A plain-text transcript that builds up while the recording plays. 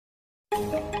Oke,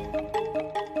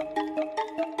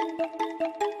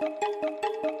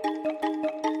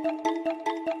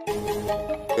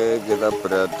 kita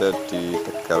berada di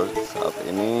Tegal saat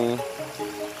ini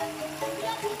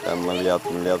dan melihat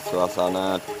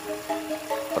suasana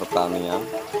pertanian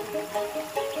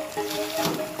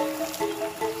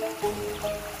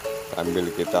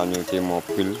sambil kita nyuci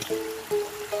mobil.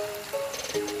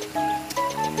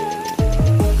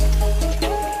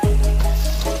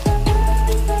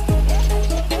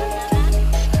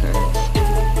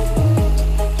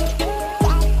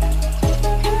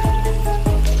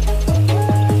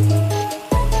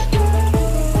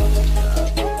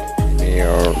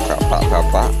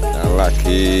 Bapak yang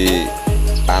lagi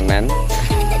panen.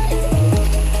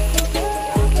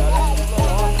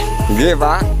 Nggih,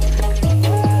 Pak.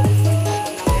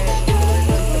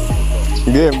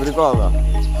 Nggih, mriko apa?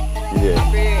 Nggih.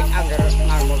 Tapi anggar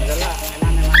ngarep delok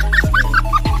enane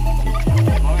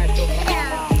mau itu.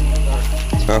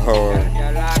 Oh.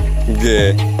 Jalan.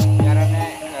 Nggih.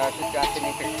 Carane situasi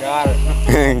ning Tegal.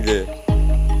 Nggih.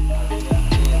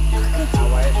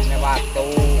 Awake sine watu.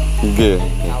 Nggih.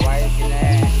 Awake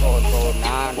sine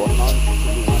totonan, non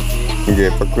Nggih,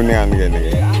 pegunungan kene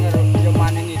iki. anggar yo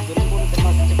maning itu pun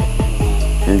termasuk cepet.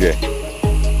 Nggih.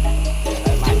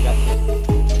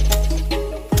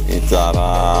 Ini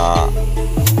cara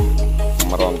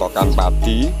merontokkan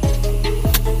padi.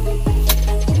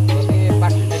 Ini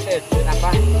padine sedhe apa?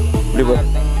 Pripun?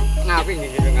 Ngawi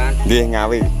nggih dengan. Nggih,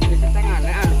 Ngawi. Iki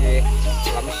tengane nggih.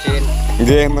 Mesin.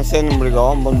 Nggih, mesin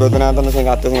mriko pun mboten enten sing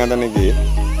kados ngaten iki.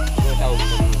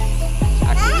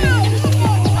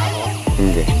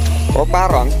 Nggih. Oh,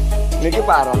 paron. Niki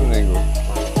paron niku.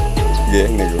 Nggih,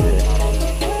 niku.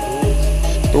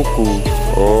 Tugu.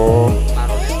 Oh.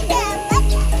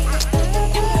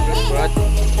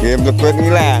 Nggih, mlebet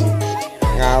ngilen.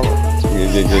 Ngaw.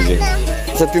 Nggih.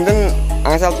 Sedinten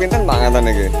angsal pinten Pak ngaten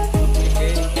niki?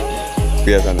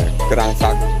 Biasane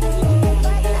kerangsak.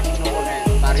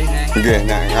 Nggih,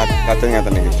 nek kadang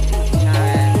ngaten niki.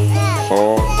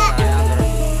 Oh.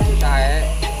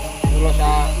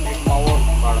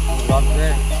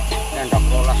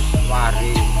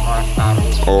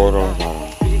 Oh,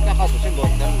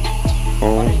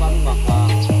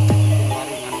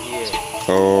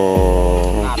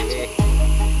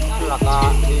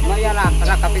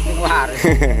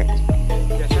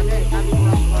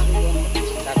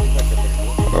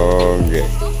 oh, nggih.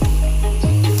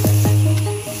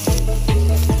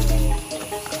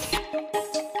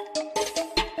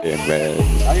 Ya, baik.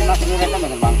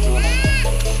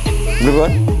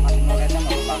 Pripun?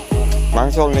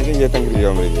 Mangsul niki nggih teng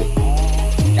griya mriki.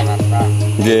 Jakarta.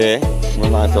 Nggih, mun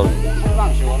mangsul.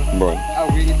 Mbon.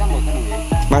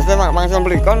 Mas mangsul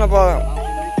mriko napa?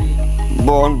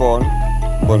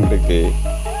 Mbon mriki.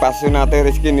 Pas sunate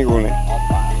rezeki niku ne.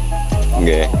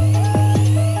 Nggih.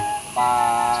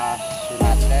 Pas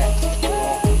sunate.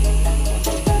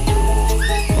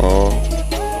 Oh.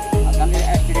 Atane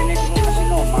estrine kuwi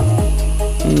kasino mano.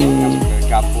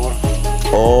 Dapur.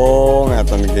 Oh,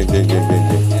 ngaten nggih.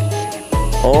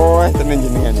 Oh, tenan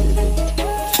jenengan iki.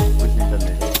 Wis pinten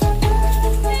niku?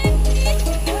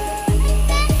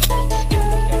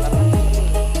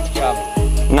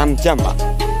 6 jam, Pak.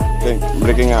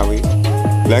 Mriki Ngawi.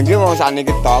 Lah nggih wong sakniki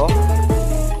tol.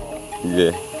 Nggih.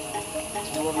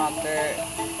 Kulo nate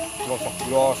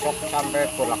glosok sampai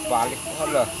bolak-balik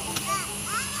lho.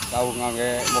 Tahu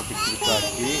ngangge mobil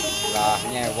pribadi lah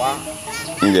nyewa.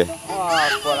 Nggih.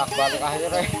 Wah, bolak-balik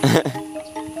akhirnya.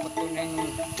 Metu ning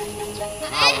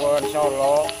Ngawon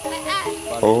Solo.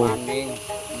 Oh. Maning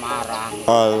Marang.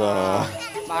 Allah.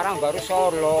 Marang baru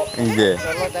Solo. Nggih.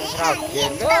 Solo dan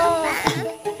Sragen.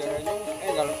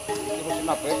 Kalau terus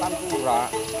nabe Pantura.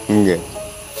 Nggih.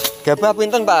 Gabah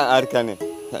pinten Pak hargane?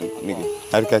 Niki.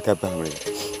 Harga gabah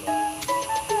mriki.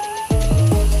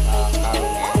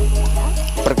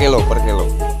 Per kilo.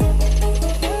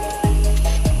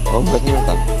 Oh, berarti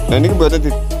ngoten. Nah niki mboten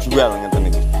dijual ngeten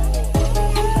niki.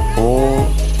 Oh.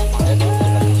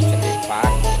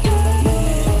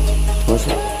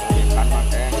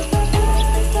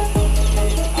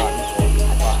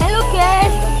 Halo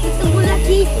guys, ketemu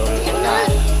lagi.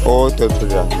 Oh,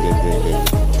 beras. Nggih.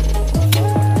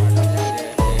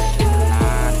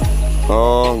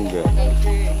 Oh, enggak.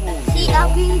 Si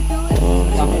Abi itu.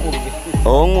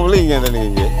 Oh, nguli ngeten iki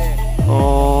nggih.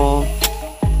 Oh.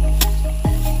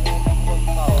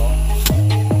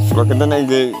 Kok kenten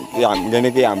iki ya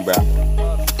ngene iki ambak.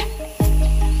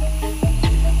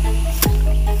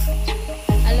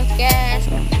 Halo guys,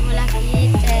 ketemu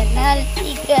lagi channel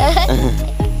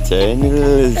 3.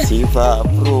 Channel Siva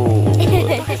Pro.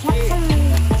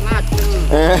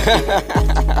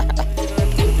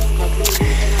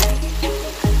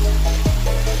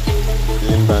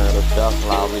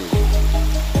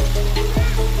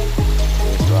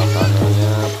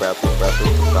 batu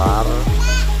besar.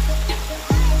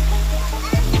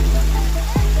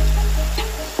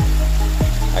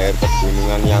 Air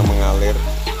pegunungan yang mengalir.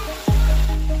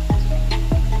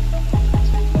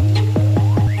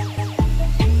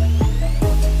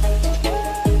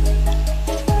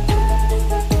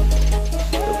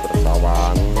 Itu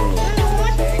persawahan.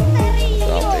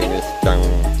 Saat ini sedang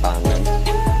panen.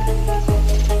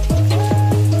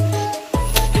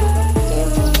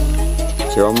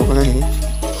 Jomai.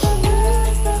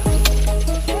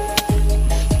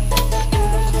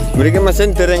 Mriki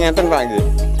mesin dereng ngeten Pak nggih.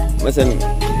 Mesin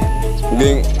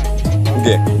nggih.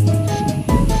 Nggih.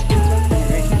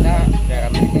 Kita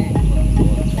daerah ini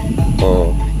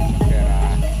Oh.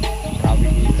 daerah Rawi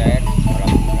Wilet, dalam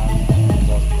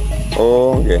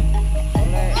Oh, nggih.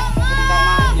 oleh pertama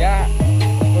ya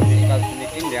kondisi kali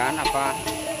sedikit ya apa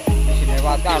di sini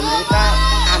wadah kita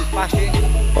ampas sih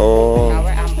Oh.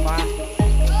 kawe ampas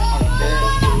oke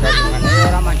gabungannya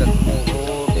orang manjat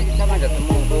temurun kita manjat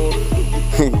temurun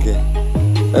Nggih.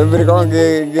 Mriko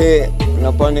nggih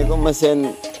napa niku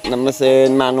mesin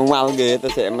manual nggih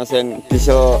terus mesin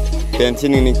diesel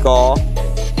bensin nika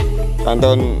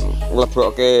kantun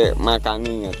nglebokke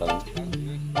makani ngoten.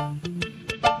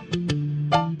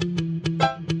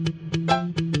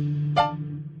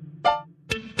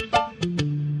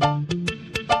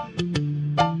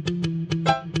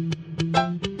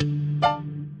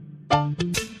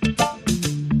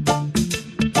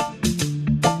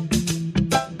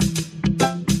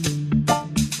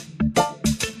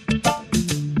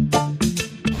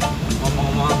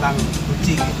 Ngomong-ngomong tentang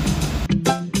kucing.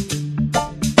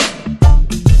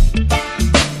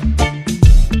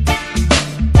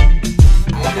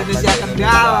 Indonesia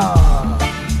Kendal.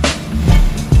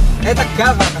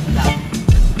 Tegal Pak Kendal.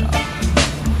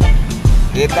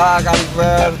 Kita akan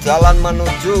berjalan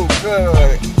menuju ke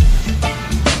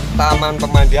Taman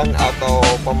Pemandian atau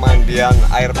Pemandian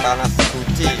Air Panas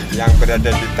Suci yang berada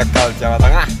di Tegal, Jawa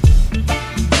Tengah.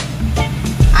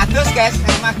 Adus guys,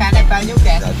 makannya banyu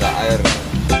guys. Ada air.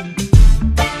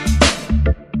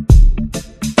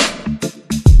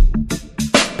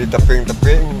 Di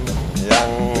tebing-tebing yang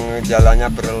jalannya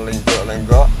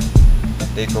berlenggok-lenggok,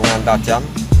 tikungan tajam,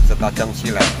 setajam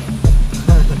silet.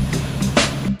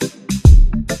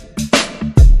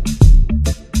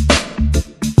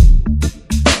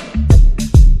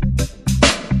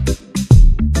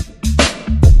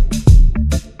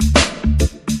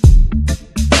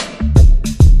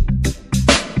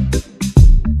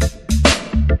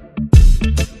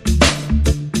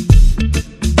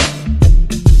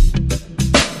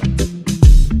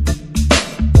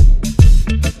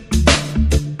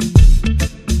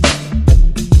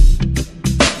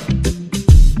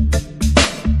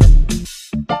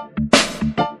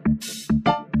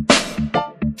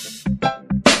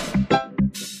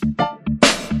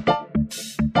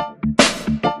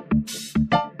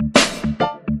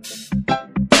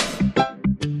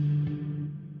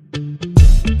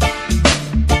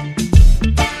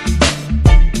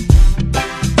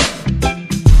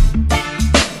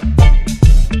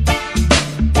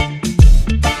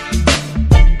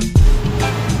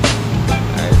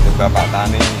 Bapak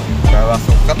Tani bawa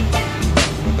suket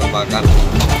untuk makan.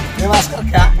 Ini masker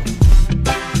gak?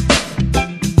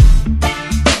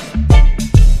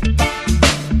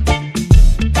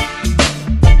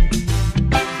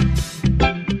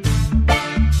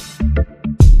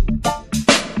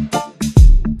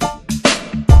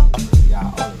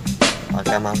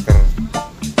 Pakai masker.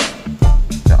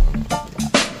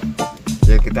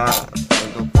 Ya kita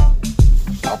untuk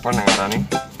apa nih?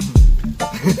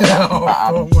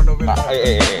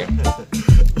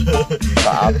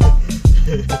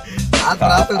 Taat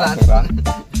peraturan.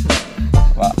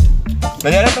 Pak,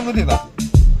 bayarnya tunggu di Pak.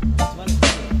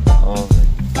 Oh.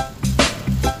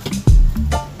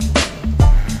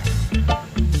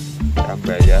 Ya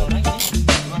bayar.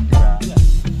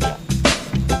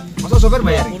 Masa sopir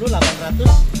bayar? 20 800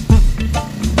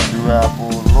 20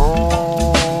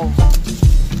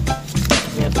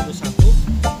 21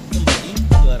 kembali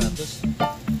 200.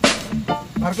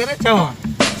 Parkirnya jauh.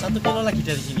 1 kilo lagi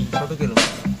dari sini. 1 kilo.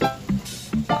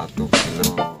 1 kilo.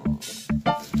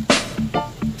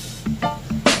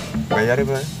 Bayar ya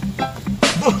Pak?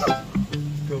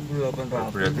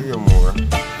 28 Berarti ya murah.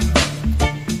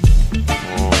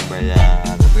 Oh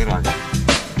bayar berapa kan?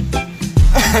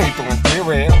 Hitungan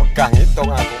dewe, pegang hitung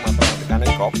aku matematikanya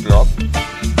goblok.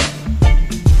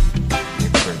 Ini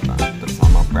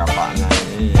bersama bapaknya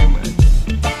ini ya Mas.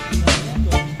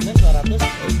 200.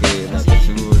 Oke, nanti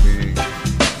suruh di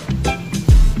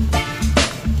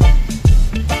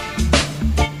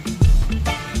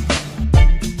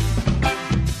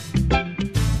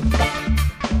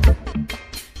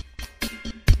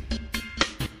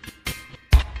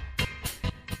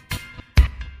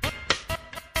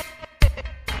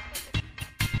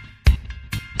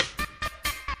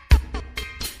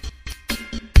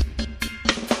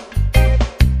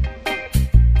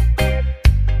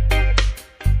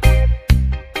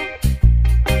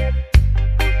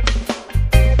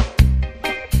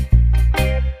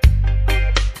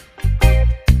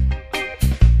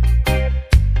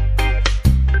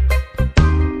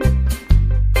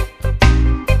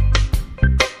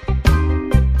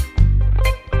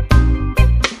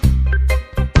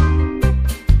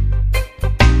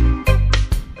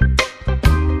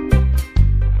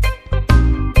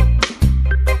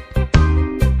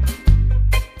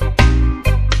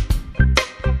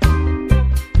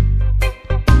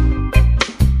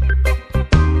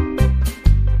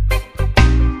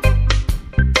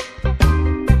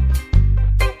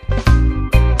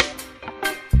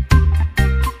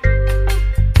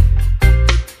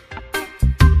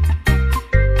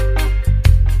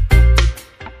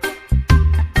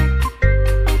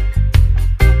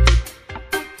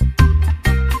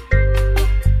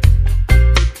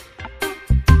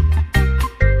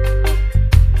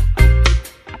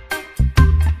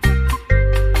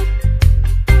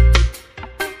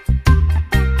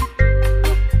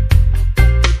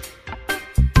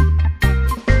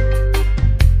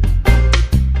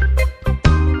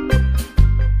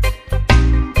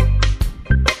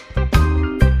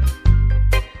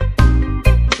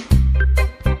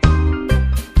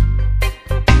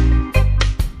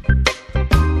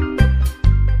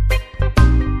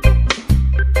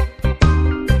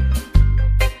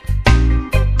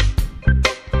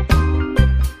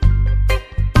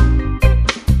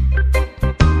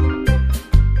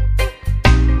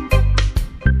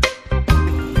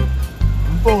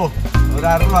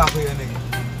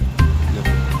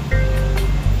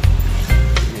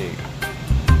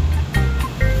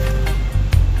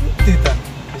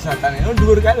wisata ini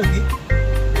dhuwur kae lho Ki.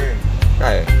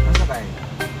 Kae. Masa kae.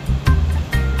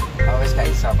 Oh wis gak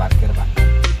iso parkir, Pak.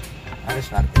 Harus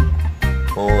parkir.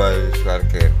 Oh, harus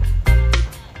parkir.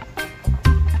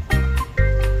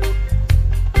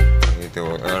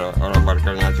 Itu orang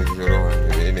parkirnya disuruh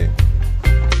ini.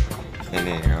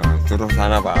 Ini suruh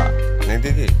sana Pak.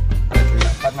 Nanti Ki.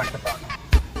 Dapat mak ketok.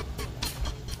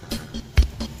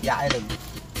 Ya lho.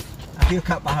 Aku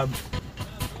gak paham.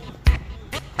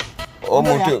 Oh,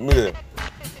 mundur. Mundur.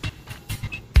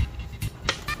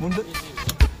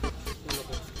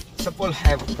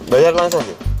 10.000. Bayar langsung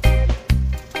Ki.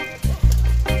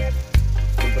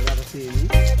 Pernah ke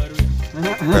sini.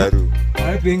 Baru.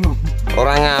 Aku bingung.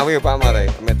 Orang Ngawi Pak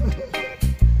Mare.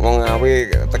 Wong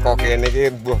Ngawi teko kene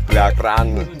iki mbuh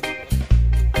blakrakan.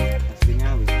 Asli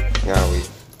Ngawi. Ngawi.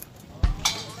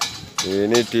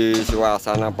 Ini di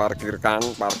suasana parkiran.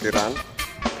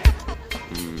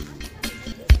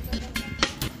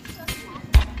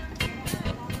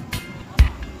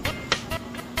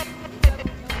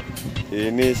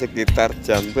 Ini sekitar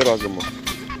jam piro Ki?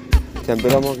 Jam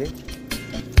piro mau Ki?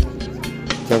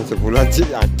 Jam 10 sih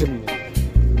adem.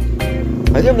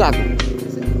 Ayo mlaku.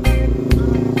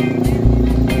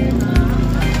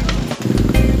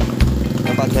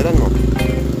 Apa jalan mau?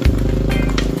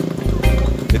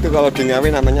 Itu kalau di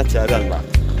Ngawi namanya jalan Pak.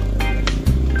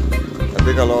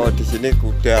 Tapi kalau di sini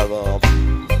kuda atau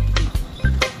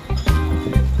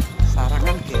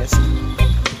Sarangan, guys.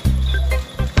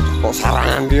 kok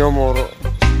sarangan dia moro.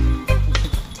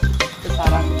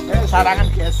 Sarangan,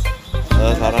 guys.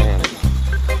 Sarangan.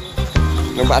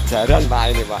 Numpak jalan Pak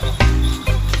ini Pak.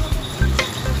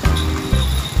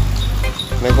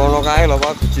 Nek kono kae lho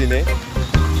Pak bujine.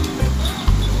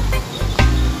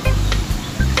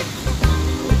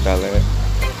 Kale.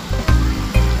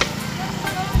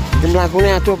 Iki mlakune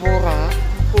adoh apa ora?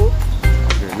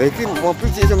 Lha iki mobil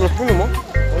sik iso mlebu lho, Mo.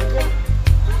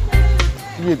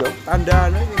 Iya toh. Tanda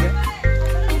anu iki, guys.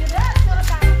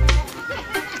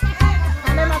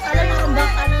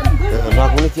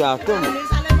 Mlakune sik adoh. Mo.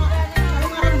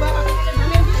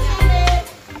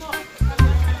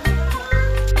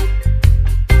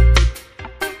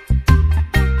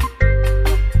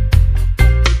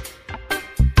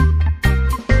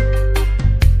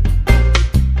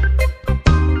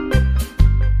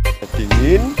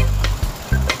 Dingin,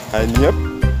 hanyep.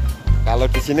 Kalau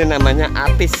di sini namanya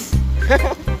atis.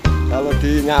 Kalau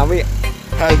di Ngawi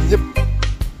hanyep.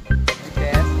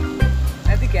 Guys.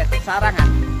 Nanti guys, sarangan.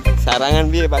 Sarangan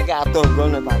piye pakai adoh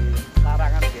nggon Pak.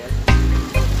 Sarangan, guys.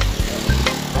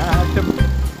 Adem.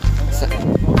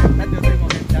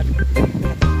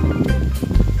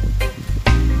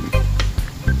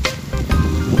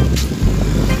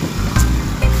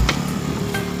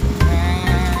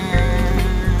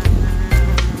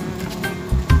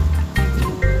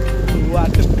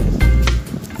 Waduh.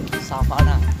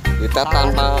 Savana. Kita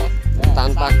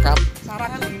tanpa cut.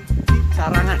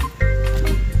 Sarangan.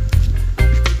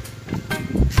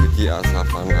 Iki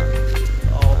savana.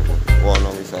 Oh,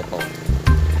 Wono wisata.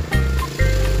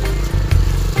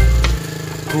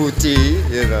 Guci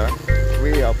ya ta.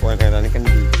 Kuwi apa ngarani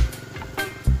kendi?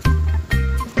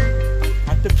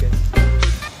 adem, guys.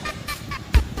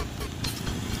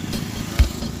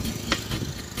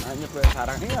 Hanya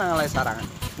sarangan. Ini ngalai sarangan.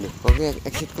 Loh, kok ki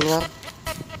exit keluar?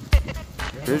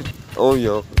 Oh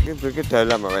iya, ini berarti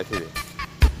dalam apa sih?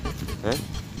 Hah?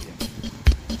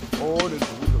 Oh, udah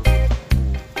dulu.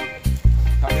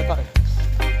 Kaget tak ya?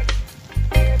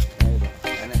 Ayo,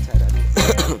 enak caranya.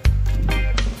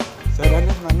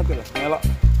 Caranya semangat ya, melok.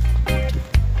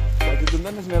 Kalau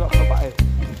dituntun wis melok bapake.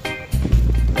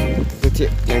 Itu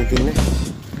Cik, yang dine.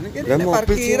 Ini kan Lah, nek mobil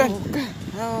parkiran. sih.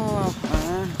 Oh,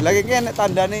 lagi ki enek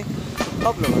tandane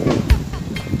stop lho.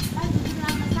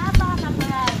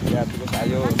 Ya, terus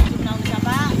ayo.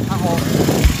 Aku.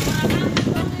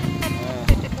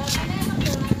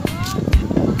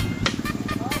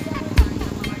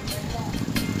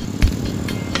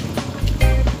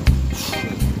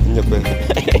 Nyebel.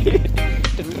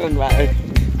 Turun Pak.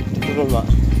 Turun Pak.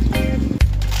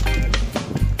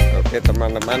 Oke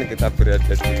teman-teman, kita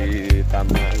berada di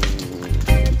taman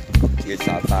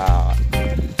wisata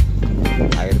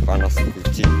air panas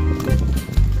Guci.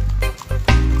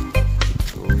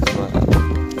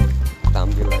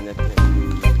 Tampilannya ini.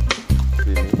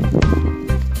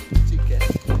 Cik, guys.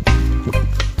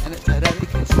 Enek jaran iki,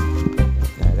 guys.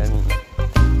 Dan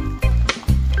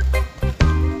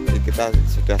kita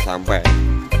sudah sampai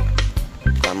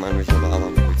taman wisata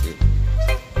alam Guci.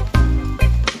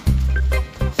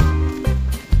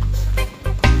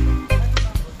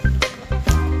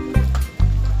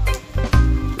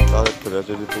 Kita berada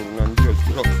dari turunan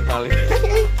jrok sekali.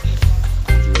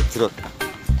 Jrok.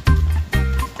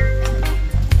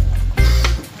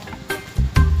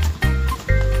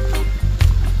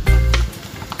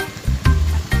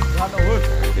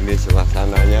 Ini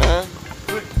suasananya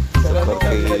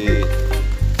seperti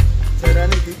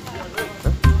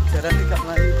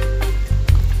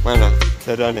mana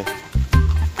jarane?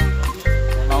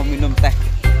 Mau minum teh.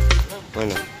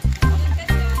 Mana?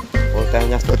 Oh,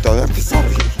 tehnya botolnya besar.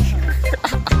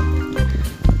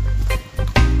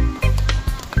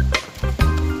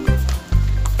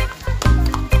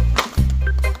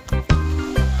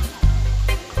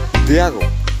 Dia aku.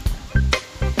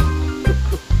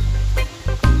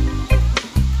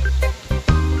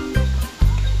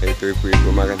 Itu ibu-ibu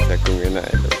makan jagung enak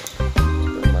itu.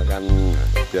 Makan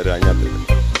biar hangat itu.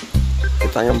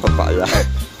 Kita ngempet Pak ya.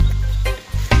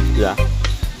 Ya.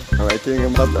 Kalau itu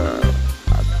ngempet.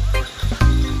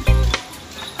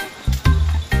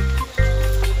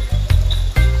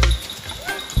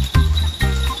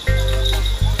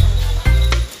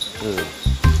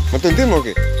 Metun tim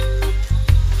oke.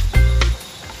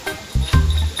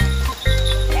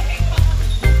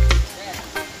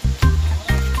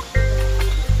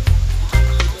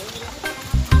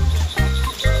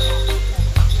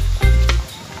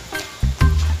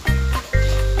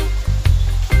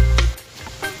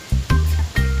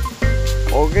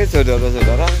 Oke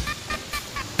saudara-saudara,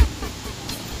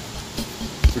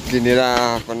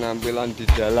 beginilah penampilan di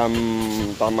dalam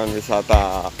taman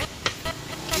wisata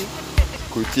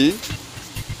Guci.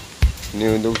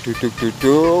 Ini untuk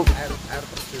duduk-duduk. Air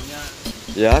terjunnya.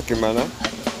 Ya gimana?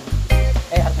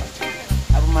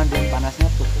 Air mandian panasnya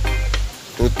tutup.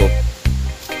 Tutup.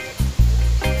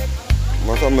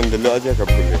 Masa mendelok aja gak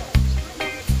boleh?